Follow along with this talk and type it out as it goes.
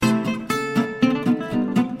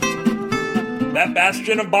That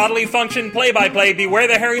bastion of bodily function play-by-play, Beware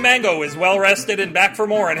the Hairy Mango, is well rested and back for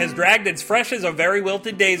more and has dragged its fresh as a very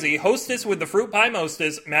wilted daisy, hostess with the fruit pie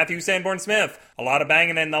mostess, Matthew Sanborn Smith. A lot of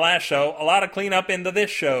banging in the last show, a lot of cleanup into this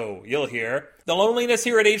show, you'll hear. The loneliness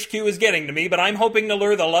here at HQ is getting to me, but I'm hoping to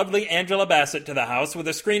lure the lovely Angela Bassett to the house with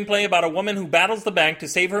a screenplay about a woman who battles the bank to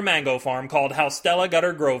save her mango farm called How Stella Got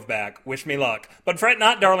Her Grove Back. Wish me luck. But fret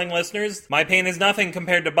not, darling listeners. My pain is nothing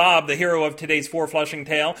compared to Bob, the hero of today's four-flushing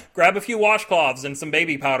tale. Grab a few washcloths and some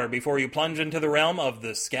baby powder before you plunge into the realm of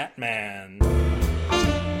the Scatman.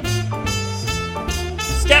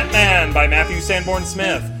 Scatman by Matthew Sanborn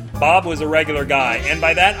Smith. Bob was a regular guy, and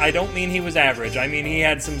by that I don't mean he was average. I mean he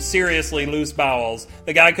had some seriously loose bowels.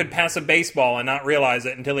 The guy could pass a baseball and not realize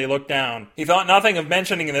it until he looked down. He thought nothing of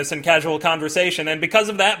mentioning this in casual conversation, and because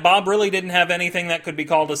of that, Bob really didn't have anything that could be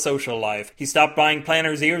called a social life. He stopped buying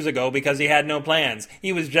planners years ago because he had no plans.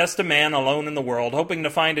 He was just a man alone in the world, hoping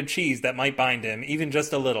to find a cheese that might bind him, even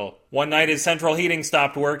just a little. One night his central heating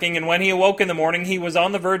stopped working, and when he awoke in the morning, he was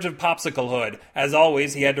on the verge of popsiclehood. As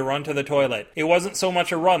always, he had to run to the toilet. It wasn't so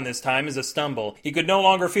much a run this time as a stumble. He could no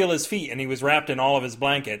longer feel his feet, and he was wrapped in all of his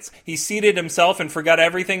blankets. He seated himself and forgot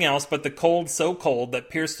everything else but the cold so cold that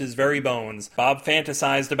pierced his very bones. Bob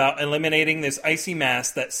fantasized about eliminating this icy mass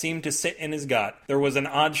that seemed to sit in his gut. There was an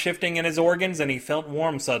odd shifting in his organs, and he felt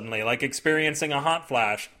warm suddenly, like experiencing a hot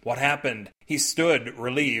flash. What happened? He stood,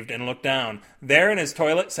 relieved, and looked down. There in his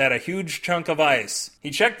toilet sat a huge chunk of ice. He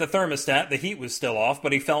checked the thermostat, the heat was still off,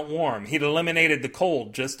 but he felt warm. He'd eliminated the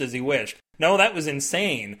cold just as he wished. No, that was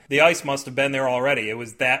insane. The ice must have been there already. It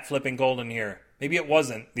was that flipping cold in here. Maybe it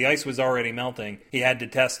wasn't. The ice was already melting. He had to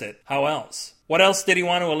test it. How else? What else did he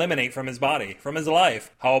want to eliminate from his body, from his life?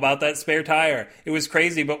 How about that spare tire? It was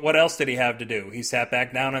crazy, but what else did he have to do? He sat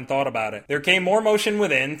back down and thought about it. There came more motion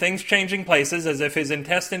within, things changing places as if his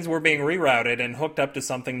intestines were being rerouted and hooked up to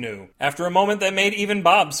something new. After a moment that made even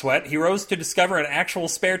Bob sweat, he rose to discover an actual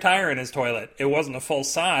spare tire in his toilet. It wasn't a full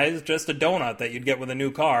size, just a donut that you'd get with a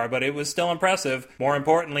new car, but it was still impressive. More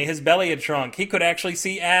importantly, his belly had shrunk. He could actually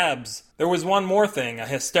see abs. There was one more thing, a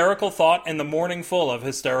hysterical thought in the morning full of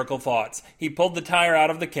hysterical thoughts. He pulled the tire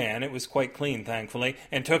out of the can, it was quite clean, thankfully,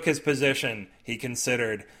 and took his position. He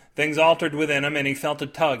considered. Things altered within him, and he felt a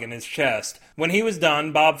tug in his chest. When he was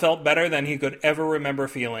done, Bob felt better than he could ever remember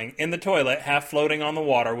feeling. In the toilet, half floating on the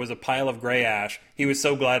water, was a pile of gray ash. He was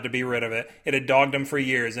so glad to be rid of it. It had dogged him for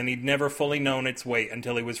years, and he'd never fully known its weight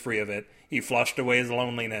until he was free of it. He flushed away his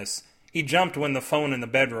loneliness. He jumped when the phone in the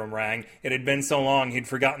bedroom rang. It had been so long he'd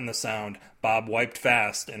forgotten the sound. Bob wiped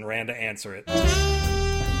fast and ran to answer it.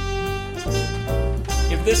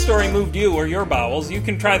 If this story moved you or your bowels, you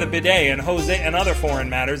can try the bidet and hose it and other foreign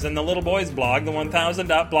matters in the Little Boys blog,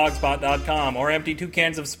 the1000.blogspot.com, or empty 2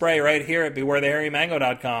 cans of spray right here at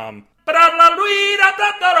bewarethehairymango.com.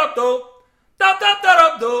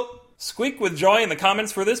 Squeak with joy in the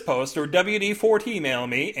comments for this post, or WD-4T mail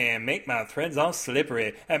me and make my threads all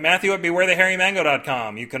slippery at Matthew at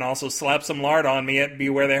bewarethehairymango.com. You can also slap some lard on me at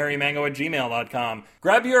bewarethehairymango@gmail.com.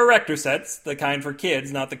 Grab your erector sets, the kind for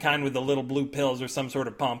kids, not the kind with the little blue pills or some sort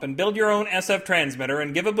of pump, and build your own SF transmitter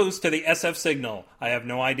and give a boost to the SF signal. I have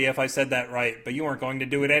no idea if I said that right, but you aren't going to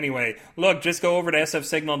do it anyway. Look, just go over to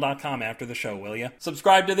sfsignal.com after the show, will you?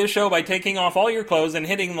 Subscribe to this show by taking off all your clothes and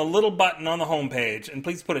hitting the little button on the homepage, and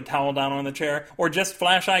please put a towel down on the chair, or just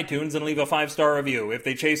flash iTunes and leave a 5-star review. If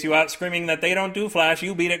they chase you out screaming that they don't do flash,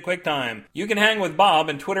 you beat it quick time. You can hang with Bob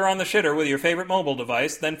and Twitter on the shitter with your favorite mobile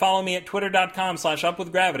device, then follow me at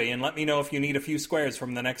twitter.com/upwithgravity and let me know if you need a few squares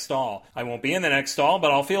from the next stall. I won't be in the next stall, but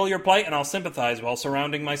I'll feel your plight and I'll sympathize while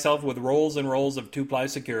surrounding myself with rolls and rolls of 2-ply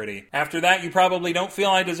security. After that, you probably don't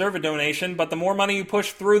feel I deserve a donation, but the more money you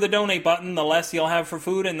push through the donate button, the less you'll have for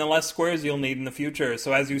food and the less squares you'll need in the future.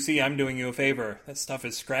 So as you see, I'm doing you a favor. That stuff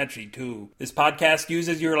is scratchy too. This podcast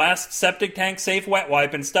uses your last septic tank safe wet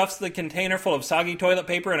wipe and stuffs the container full of soggy toilet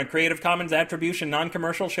paper in a Creative Commons Attribution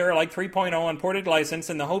Non-Commercial Share-alike 3.0 unported license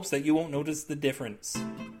in the hopes that you won't notice the difference.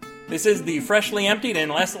 This is the freshly emptied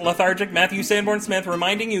and less lethargic Matthew Sanborn Smith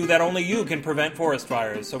reminding you that only you can prevent forest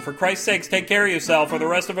fires. So for Christ's sakes, take care of yourself or the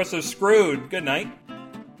rest of us are screwed. Good night.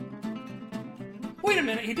 Wait a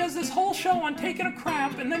minute, he does this whole show on taking a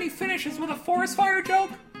crap and then he finishes with a forest fire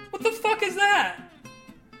joke? What the fuck is that?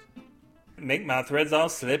 Make my threads all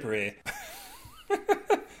slippery.